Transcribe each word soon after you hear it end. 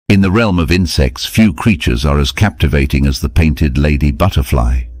In the realm of insects, few creatures are as captivating as the painted lady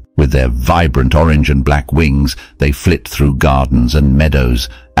butterfly. With their vibrant orange and black wings, they flit through gardens and meadows,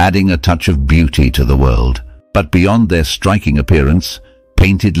 adding a touch of beauty to the world. But beyond their striking appearance,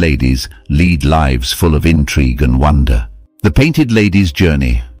 painted ladies lead lives full of intrigue and wonder. The painted lady's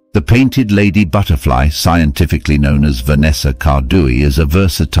journey. The painted lady butterfly, scientifically known as Vanessa cardui, is a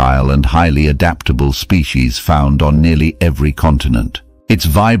versatile and highly adaptable species found on nearly every continent. Its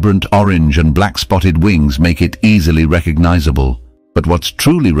vibrant orange and black-spotted wings make it easily recognizable. But what's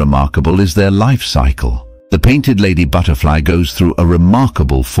truly remarkable is their life cycle. The painted lady butterfly goes through a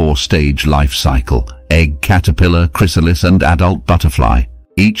remarkable 4-stage life cycle: egg, caterpillar, chrysalis, and adult butterfly.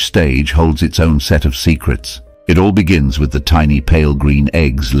 Each stage holds its own set of secrets. It all begins with the tiny pale green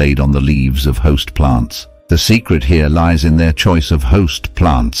eggs laid on the leaves of host plants. The secret here lies in their choice of host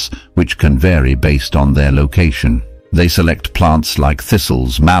plants, which can vary based on their location. They select plants like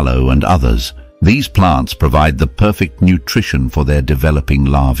thistles, mallow, and others. These plants provide the perfect nutrition for their developing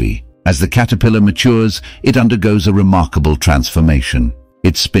larvae. As the caterpillar matures, it undergoes a remarkable transformation.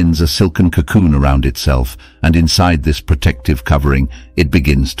 It spins a silken cocoon around itself, and inside this protective covering, it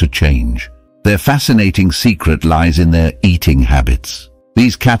begins to change. Their fascinating secret lies in their eating habits.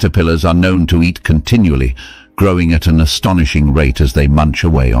 These caterpillars are known to eat continually, growing at an astonishing rate as they munch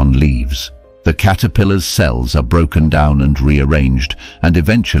away on leaves. The caterpillar's cells are broken down and rearranged, and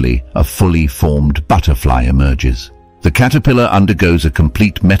eventually a fully formed butterfly emerges. The caterpillar undergoes a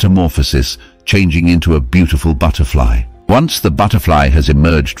complete metamorphosis, changing into a beautiful butterfly. Once the butterfly has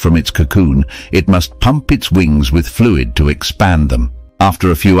emerged from its cocoon, it must pump its wings with fluid to expand them.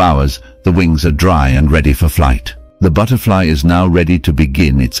 After a few hours, the wings are dry and ready for flight. The butterfly is now ready to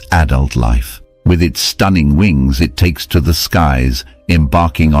begin its adult life. With its stunning wings, it takes to the skies,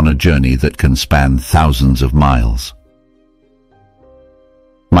 embarking on a journey that can span thousands of miles.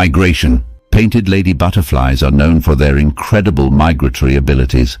 Migration. Painted lady butterflies are known for their incredible migratory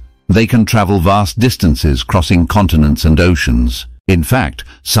abilities. They can travel vast distances, crossing continents and oceans. In fact,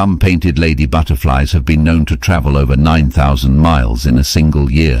 some painted lady butterflies have been known to travel over 9,000 miles in a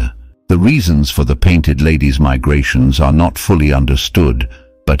single year. The reasons for the painted lady's migrations are not fully understood,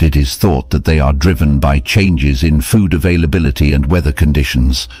 but it is thought that they are driven by changes in food availability and weather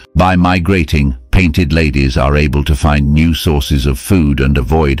conditions. By migrating, painted ladies are able to find new sources of food and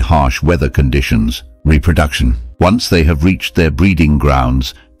avoid harsh weather conditions. Reproduction. Once they have reached their breeding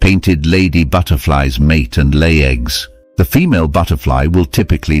grounds, painted lady butterflies mate and lay eggs. The female butterfly will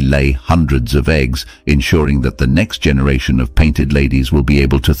typically lay hundreds of eggs, ensuring that the next generation of painted ladies will be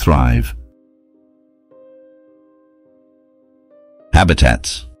able to thrive.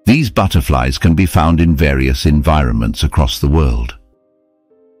 Habitats. These butterflies can be found in various environments across the world.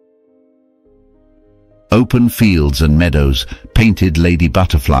 Open fields and meadows. Painted lady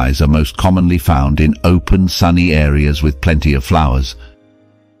butterflies are most commonly found in open, sunny areas with plenty of flowers.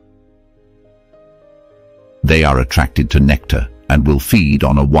 They are attracted to nectar and will feed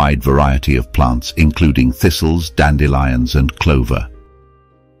on a wide variety of plants, including thistles, dandelions, and clover.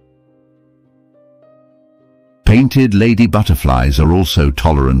 Painted lady butterflies are also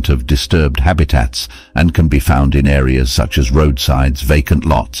tolerant of disturbed habitats and can be found in areas such as roadsides, vacant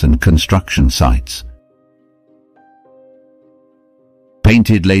lots, and construction sites.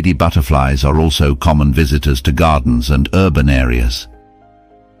 Painted lady butterflies are also common visitors to gardens and urban areas.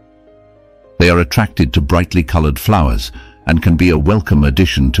 They are attracted to brightly colored flowers and can be a welcome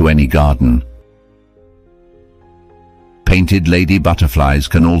addition to any garden. Painted lady butterflies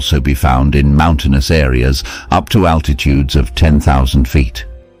can also be found in mountainous areas up to altitudes of 10,000 feet.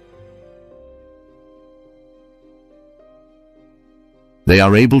 They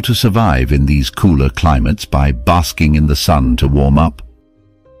are able to survive in these cooler climates by basking in the sun to warm up.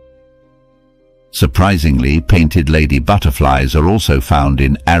 Surprisingly, painted lady butterflies are also found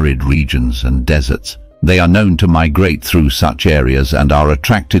in arid regions and deserts. They are known to migrate through such areas and are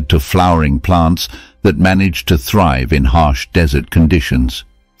attracted to flowering plants that manage to thrive in harsh desert conditions.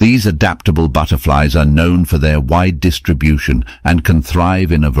 These adaptable butterflies are known for their wide distribution and can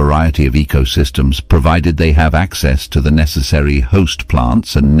thrive in a variety of ecosystems, provided they have access to the necessary host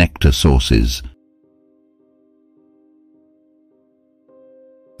plants and nectar sources.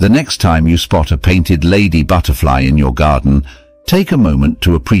 The next time you spot a painted lady butterfly in your garden, take a moment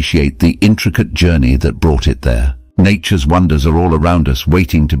to appreciate the intricate journey that brought it there. Nature's wonders are all around us,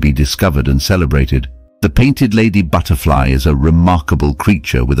 waiting to be discovered and celebrated. The painted lady butterfly is a remarkable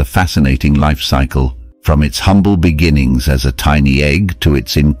creature with a fascinating life cycle. From its humble beginnings as a tiny egg to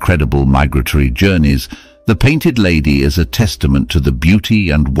its incredible migratory journeys, the painted lady is a testament to the beauty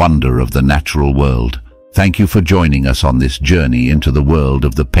and wonder of the natural world. Thank you for joining us on this journey into the world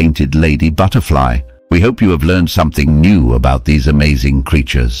of the painted lady butterfly. We hope you have learned something new about these amazing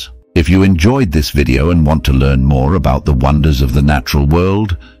creatures. If you enjoyed this video and want to learn more about the wonders of the natural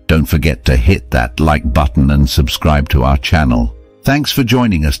world, don't forget to hit that like button and subscribe to our channel. Thanks for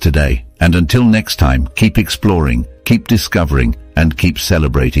joining us today, and until next time, keep exploring, keep discovering, and keep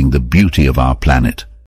celebrating the beauty of our planet.